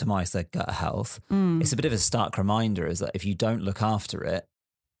optimise their gut health, it's a bit of a stark reminder is that if you don't look after it,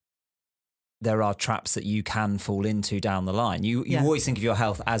 there are traps that you can fall into down the line. You always think of your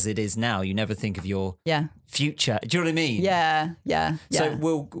health as it is now. You never think of your future. Do you know what I mean? Yeah. So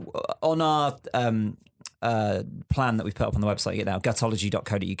we'll, on our plan that we've put up on the website now,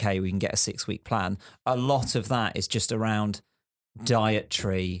 gutology.co.uk, we can get a 6-week plan. A lot of that is just around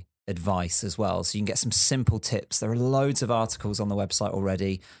dietary advice as well. So you can get some simple tips. There are loads of articles on the website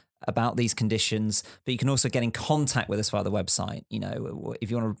already about these conditions, but you can also get in contact with us via the website. You know, if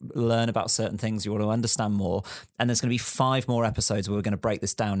you want to learn about certain things, you want to understand more. And there's going to be 5 more episodes where we're going to break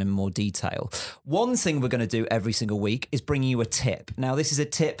this down in more detail. One thing we're going to do every single week is bring you a tip. Now, this is a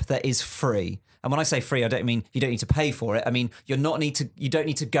tip that is free. And when I say free, I don't mean you don't need to pay for it. I mean, you don't need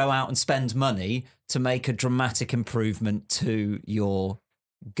to go out and spend money to make a dramatic improvement to your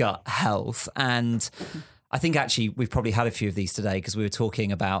gut health. And I think actually we've probably had a few of these today because we were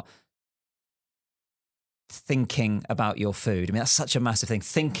talking about thinking about your food. I mean, that's such a massive thing.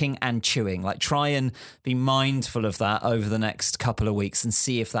 Thinking and chewing. Like, try and be mindful of that over the next couple of weeks and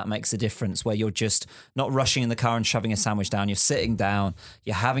see if that makes a difference, where you're just not rushing in the car and shoving a sandwich down. You're sitting down,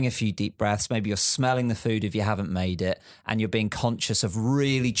 you're having a few deep breaths. Maybe you're smelling the food if you haven't made it, and you're being conscious of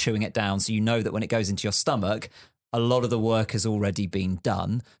really chewing it down, so you know that when it goes into your stomach, a lot of the work has already been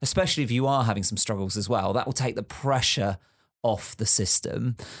done, especially if you are having some struggles as well. That will take the pressure off the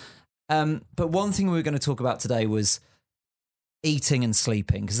system. But one thing we were going to talk about today was eating and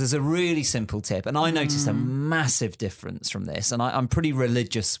sleeping, because there's a really simple tip. And I noticed a massive difference from this. And I'm pretty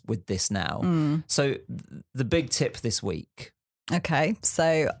religious with this now. So the big tip this week. Okay,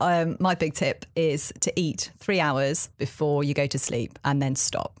 so my big tip is to eat 3 hours before you go to sleep and then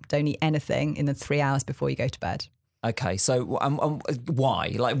stop. Don't eat anything in the 3 hours before you go to bed. Okay, so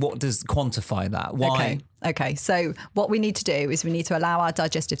why? Like, what does quantify that? Why? Okay, so what we need to do is we need to allow our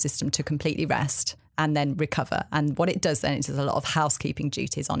digestive system to completely rest and then recover. And what it does then, it does a lot of housekeeping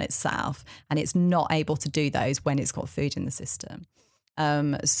duties on itself, and it's not able to do those when it's got food in the system.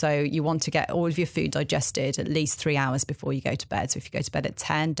 So you want to get all of your food digested at least 3 hours before you go to bed. So if you go to bed at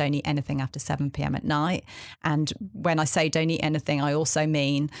 10, don't eat anything after 7 p.m. at night. And when I say don't eat anything, I also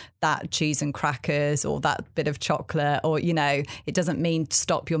mean that cheese and crackers or that bit of chocolate, or, you know, it doesn't mean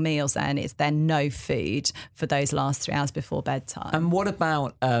stop your meals then. It's then no food for those last 3 hours before bedtime. And what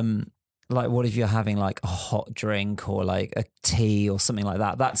about like, what if you're having like a hot drink or like a tea or something like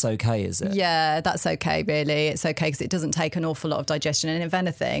that? That's okay, is it? Yeah, that's okay, really. It's okay because it doesn't take an awful lot of digestion. And if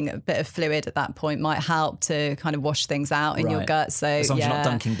anything, a bit of fluid at that point might help to kind of wash things out in your gut. So, as long as you're not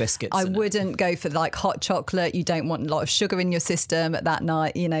dunking biscuits. I wouldn't go for like hot chocolate. You don't want a lot of sugar in your system at that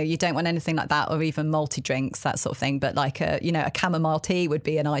night. You know, you don't want anything like that, or even multi drinks, that sort of thing. But like a chamomile tea would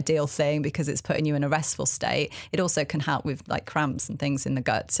be an ideal thing because it's putting you in a restful state. It also can help with like cramps and things in the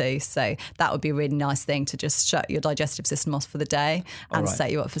gut too. So that would be a really nice thing to just shut your digestive system off for the day and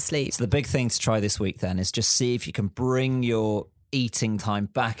set you up for sleep. So the big thing to try this week then is just see if you can bring your eating time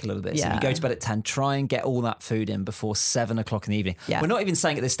back a little bit. So if you go to bed at 10, try and get all that food in before 7 o'clock in the evening. We're not even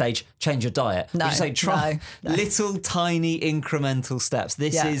saying at this stage, change your diet. No, We're just saying try little tiny incremental steps.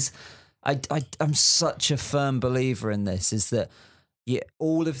 This is, I'm such a firm believer in this, is that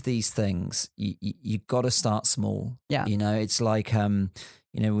all of these things, you got to start small. Yeah. You know, it's like,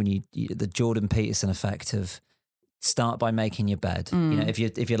 you know, when you the Jordan Peterson effect of start by making your bed. You know,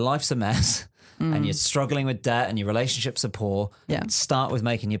 if your life's a mess and you're struggling with debt and your relationships are poor, start with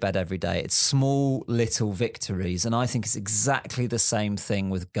making your bed every day. It's small little victories, and I think it's exactly the same thing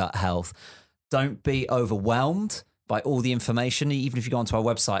with gut health. Don't be overwhelmed by all the information, even if you go onto our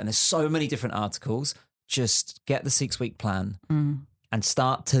website and there's so many different articles. Just get the 6-week plan and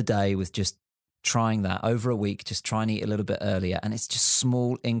start today with just trying that over a week. Just try and eat a little bit earlier, and it's just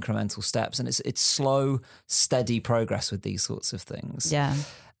small incremental steps, and it's slow, steady progress with these sorts of things. Yeah.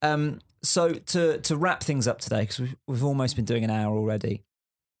 So to wrap things up today, because we've almost been doing an hour already,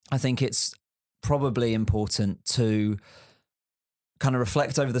 I think it's probably important to kind of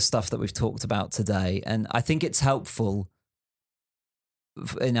reflect over the stuff that we've talked about today, and I think it's helpful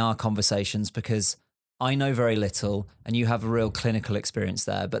in our conversations because I know very little and you have a real clinical experience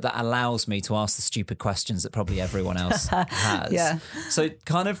there, but that allows me to ask the stupid questions that probably everyone else has. So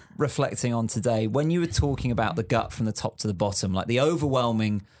kind of reflecting on today, when you were talking about the gut from the top to the bottom, like the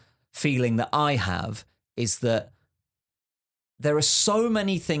overwhelming feeling that I have is that there are so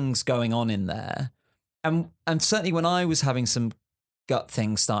many things going on in there. And certainly when I was having some gut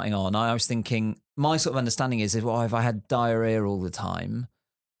things starting on, I was thinking, my sort of understanding is if I had diarrhea all the time,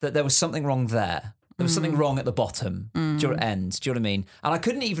 that there was something wrong there. There was something wrong at the bottom, end. Do you know what I mean? And I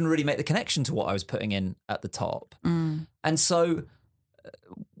couldn't even really make the connection to what I was putting in at the top. And so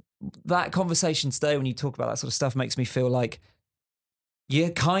that conversation today, when you talk about that sort of stuff, makes me feel like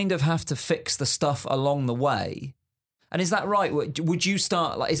you kind of have to fix the stuff along the way. And is that right? Would you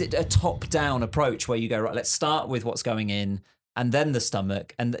start, like, is it a top-down approach where you go, right, let's start with what's going in and then the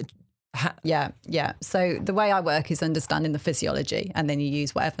stomach and Yeah. So the way I work is understanding the physiology, and then you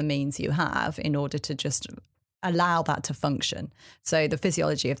use whatever means you have in order to just allow that to function. So the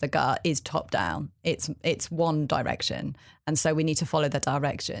physiology of the gut is top down. It's one direction. And so we need to follow the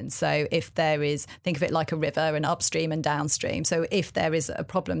direction. So if there is, think of it like a river, and upstream and downstream. So if there is a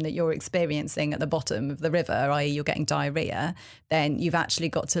problem that you're experiencing at the bottom of the river, i.e. you're getting diarrhea, then you've actually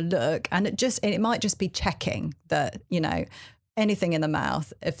got to look, and it might just be checking that, anything in the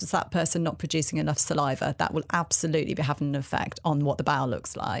mouth, if it's that person not producing enough saliva, that will absolutely be having an effect on what the bowel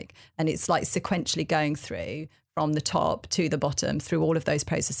looks like. And it's like sequentially going through from the top to the bottom through all of those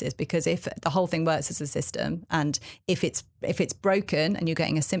processes, because if the whole thing works as a system, and if it's broken and you're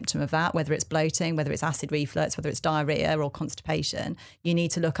getting a symptom of that, whether it's bloating, whether it's acid reflux, whether it's diarrhea or constipation, you need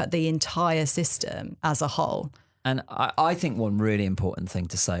to look at the entire system as a whole. And I think one really important thing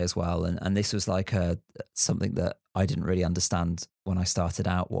to say as well, and this was like something that I didn't really understand when I started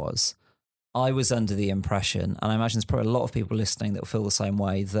out, was I was under the impression, and I imagine there's probably a lot of people listening that will feel the same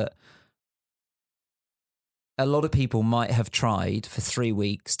way, that a lot of people might have tried for 3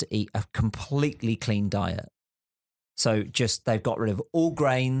 weeks to eat a completely clean diet. So just they've got rid of all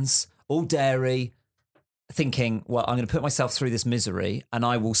grains, all dairy, thinking, well, I'm going to put myself through this misery and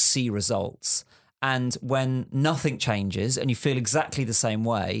I will see results. And when nothing changes and you feel exactly the same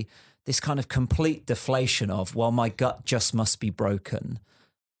way, this kind of complete deflation of, well, my gut just must be broken.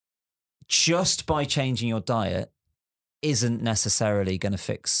 Just by changing your diet isn't necessarily going to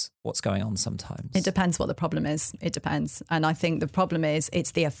fix what's going on sometimes. It depends what the problem is. It depends. And I think the problem is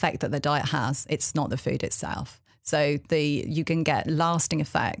it's the effect that the diet has. It's not the food itself. So you can get lasting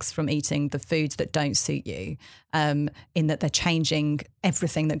effects from eating the foods that don't suit you, in that they're changing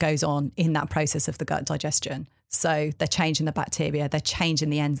everything that goes on in that process of the gut digestion. So they're changing the bacteria, they're changing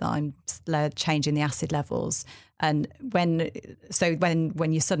the enzymes, they're changing the acid levels. And when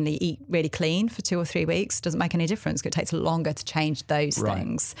you suddenly eat really clean for 2 or 3 weeks, it doesn't make any difference. It takes longer to change those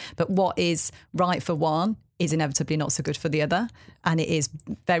things. But what is right for one is inevitably not so good for the other. And it is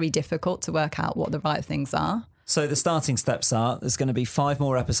very difficult to work out what the right things are. So the starting steps are, there's going to be 5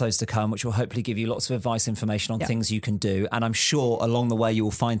 more episodes to come, which will hopefully give you lots of advice, information on things you can do. And I'm sure along the way you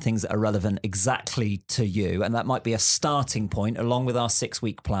will find things that are relevant exactly to you. And that might be a starting point along with our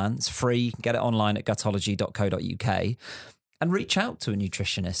 6-week plan. It's free. You can get it online at gutology.co.uk and reach out to a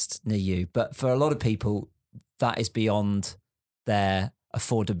nutritionist near you. But for a lot of people, that is beyond their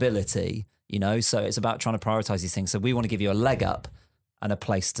affordability, so it's about trying to prioritize these things. So we want to give you a leg up and a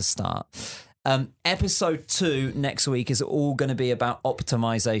place to start. Episode 2 next week is all going to be about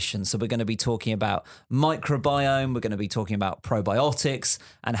optimization. So we're going to be talking about microbiome, we're going to be talking about probiotics,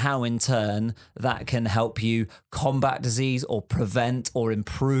 and how in turn that can help you combat disease or prevent or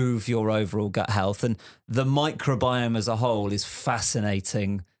improve your overall gut health. And the microbiome as a whole is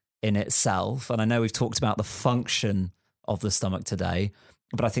fascinating in itself. And I know we've talked about the function of the stomach today,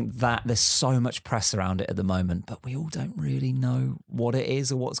 but I think that there's so much press around it at the moment, but we all don't really know what it is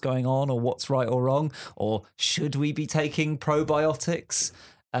or what's going on or what's right or wrong, or should we be taking probiotics,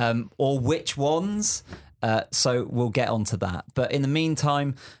 or which ones? So we'll get onto that. But in the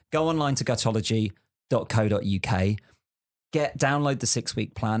meantime, go online to gutology.co.uk. Download the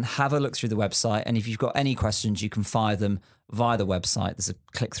 6-week plan, have a look through the website, and if you've got any questions, you can fire them via the website. There's a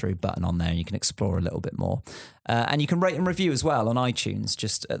click-through button on there, and you can explore a little bit more. And you can rate and review as well on iTunes.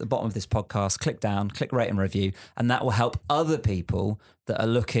 Just at the bottom of this podcast, click down, click rate and review, and that will help other people that are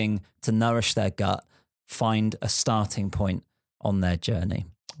looking to nourish their gut find a starting point on their journey.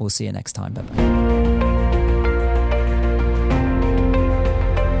 We'll see you next time. Bye-bye.